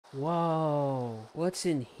Whoa, what's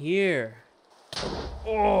in here?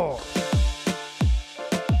 Oh,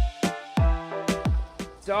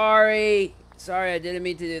 sorry, I didn't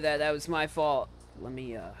mean to do that. That was my fault. Let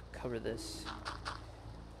me cover this.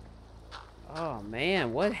 Oh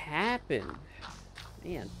man, what happened?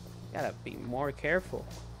 Man, gotta be more careful.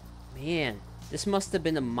 Man, this must have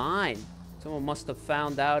been a mine. Someone must have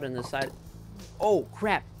found out and decided. Oh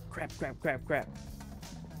crap! Crap!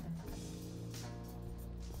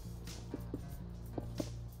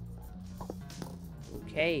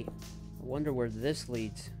 Okay, I wonder where this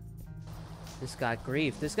leads. This got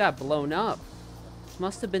grief. This got blown up. This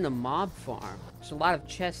must have been a mob farm. There's a lot of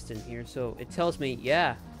chests in here, so it tells me,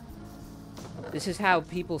 yeah. This is how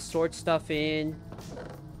people sort stuff in.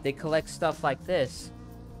 They collect stuff like this.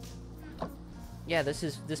 Yeah,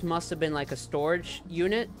 this must have been like a storage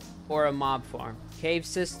unit or a mob farm. Cave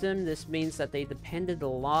system, this means that they depended a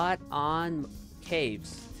lot on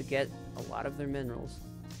caves to get a lot of their minerals.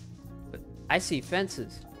 But I see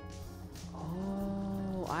fences.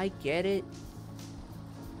 Oh, I get it.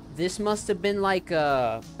 This must have been like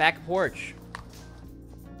a back porch.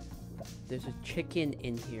 There's a chicken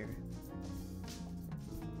in here.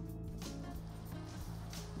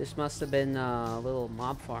 This must have been a little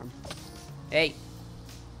mob farm. Hey!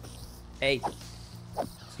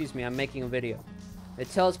 Excuse me, I'm making a video.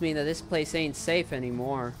 It tells me that this place ain't safe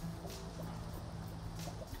anymore.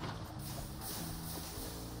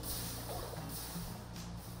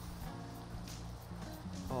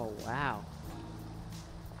 Oh, wow.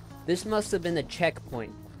 This must have been a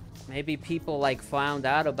checkpoint. Maybe people, like, found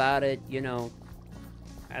out about it, you know,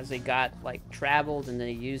 as they got, like, traveled and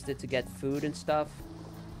they used it to get food and stuff.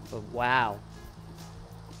 But wow.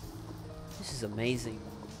 This is amazing.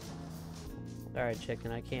 Alright,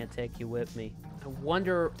 chicken, I can't take you with me. I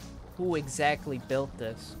wonder who exactly built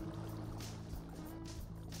this.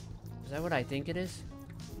 Is that what I think it is?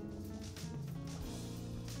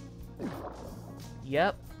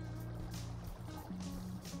 Yep.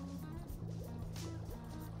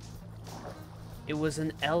 It was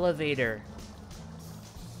an elevator.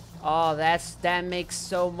 Oh, that makes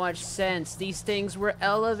so much sense. These things were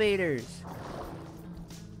elevators.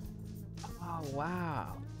 Oh,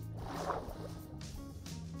 wow.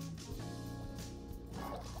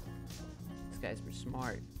 These guys were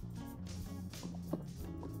smart.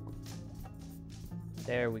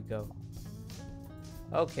 There we go.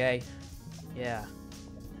 Okay. Yeah.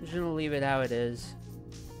 I'm just gonna leave it how it is.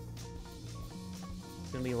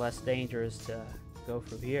 It's gonna be less dangerous to go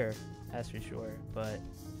from here, that's for sure, but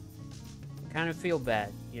I kind of feel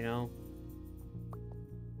bad, you know?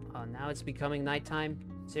 Oh, now it's becoming nighttime?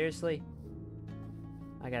 Seriously?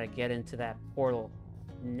 I gotta get into that portal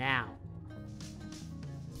now.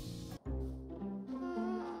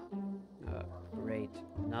 Great.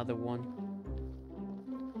 Another one.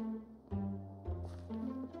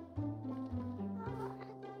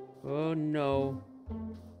 Oh no.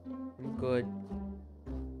 I'm good.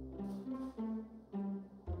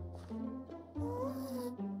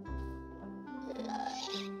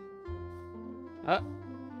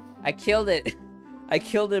 I killed it. I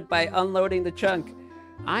killed it by unloading the chunk.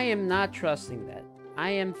 I am not trusting that.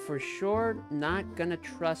 I am for sure not gonna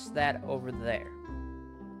trust that over there.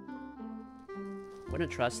 I'm gonna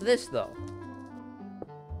trust this though.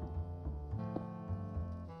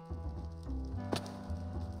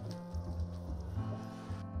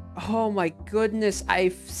 Oh my goodness, I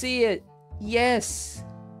see it. Yes.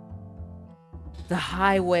 The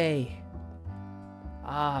highway.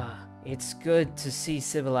 Ah. It's good to see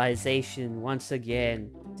civilization once again.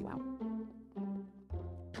 Wow.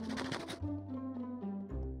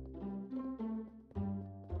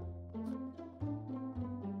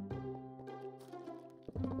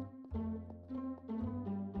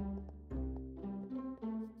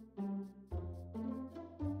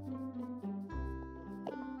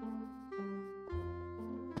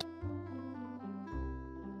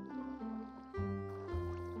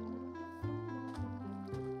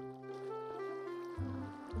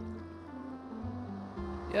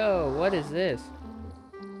 Yo, what is this?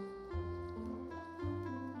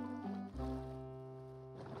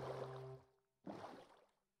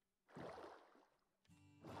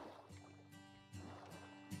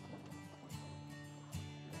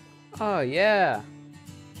 Oh, yeah.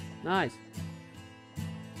 Nice. I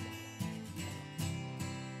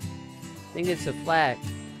think it's a flag.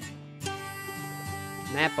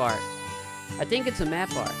 Map art. I think it's a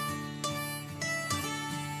map art.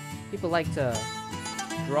 People like to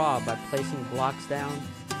draw by placing blocks down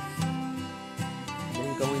and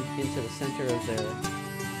then going into the center of their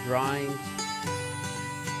drawings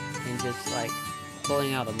and just like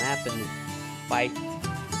pulling out a map, and by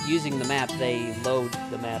using the map, they load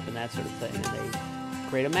the map and that sort of thing, and they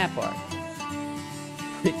create a map art.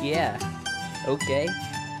 Yeah. Okay.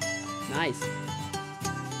 Nice.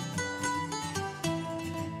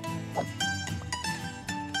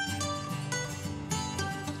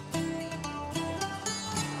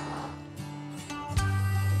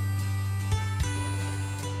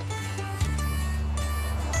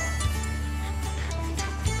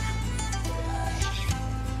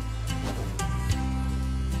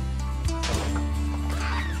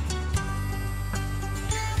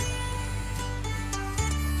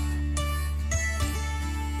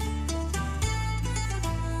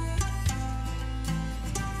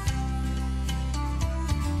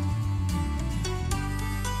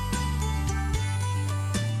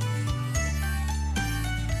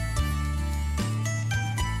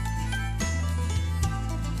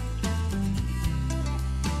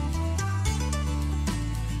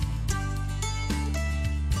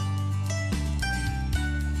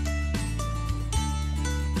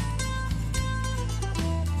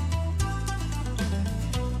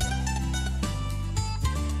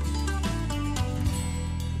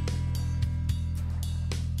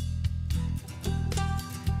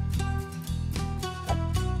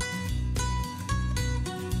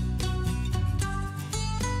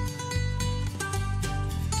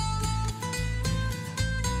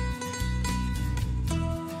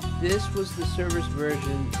 This was the server's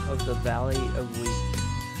version of the Valley of Wheat.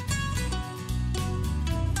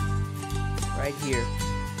 Right here.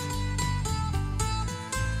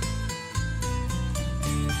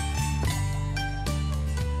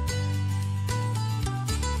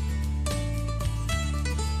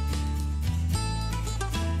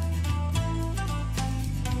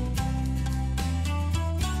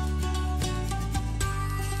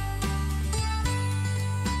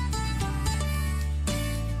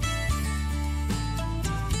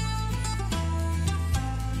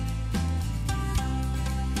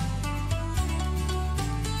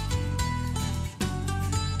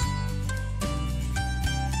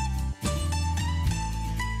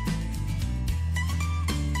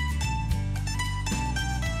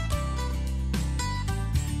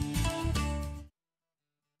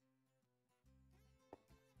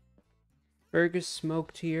 Burgess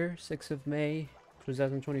smoked here, 6th of May,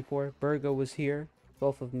 2024. Burgo was here,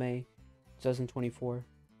 12th of May, 2024.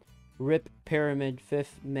 Rip Pyramid,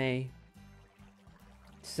 5th May,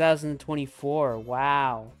 2024.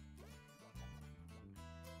 Wow.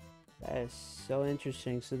 That is so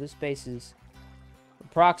interesting. So this base is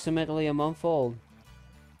approximately a month old.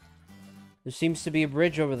 There seems to be a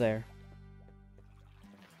bridge over there.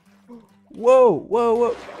 Whoa, whoa,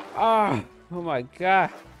 whoa. Ah, oh my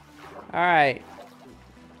god. Alright.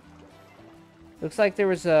 Looks like there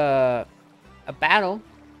was a battle.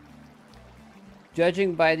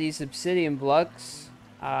 Judging by these obsidian blocks,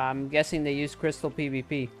 I'm guessing they used crystal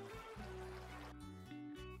PvP.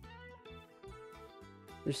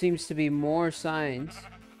 There seems to be more signs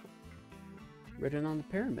written on the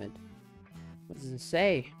pyramid. What does it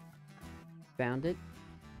say? Found it.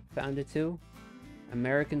 Found it too.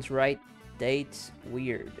 Americans write dates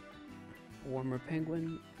weird. Warmer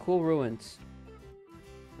penguin. Cool ruins.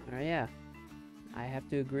 Yeah. I have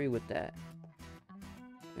to agree with that.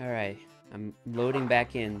 Alright. I'm loading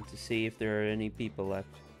back in to see if there are any people left.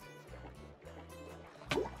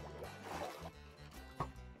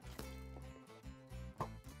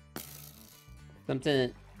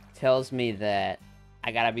 Something tells me that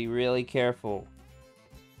I gotta be really careful.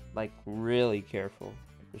 Like, really careful.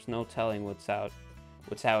 There's no telling what's out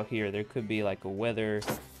here. There could be like a weather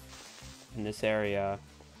in this area.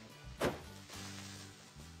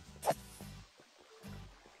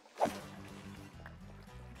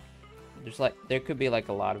 There could be like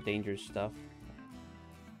a lot of dangerous stuff.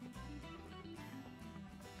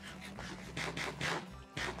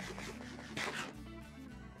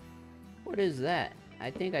 What is that?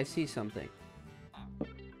 I think I see something.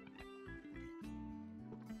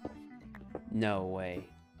 No way.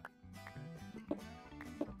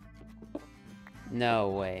 No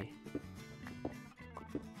way.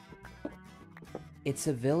 It's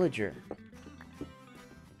a villager.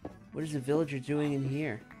 What is a villager doing in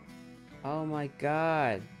here? Oh my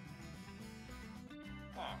god.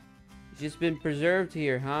 He's just been preserved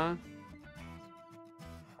here, huh?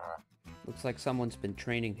 Looks like someone's been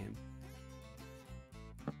training him.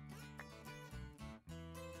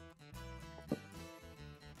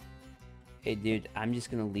 Hey dude, I'm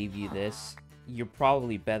just gonna leave you this. You're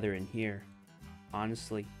probably better in here.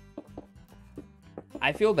 Honestly.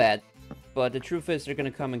 I feel bad, but the truth is they're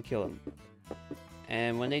gonna come and kill him.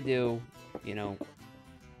 And when they do, you know,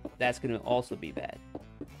 that's gonna also be bad.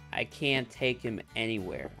 I can't take him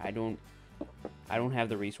anywhere. I don't have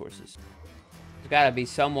the resources. There's gotta be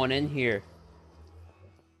someone in here.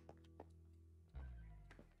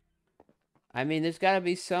 I mean, there's gotta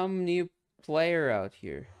be some new player out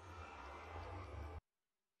here.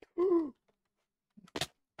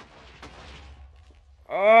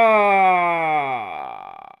 Oh,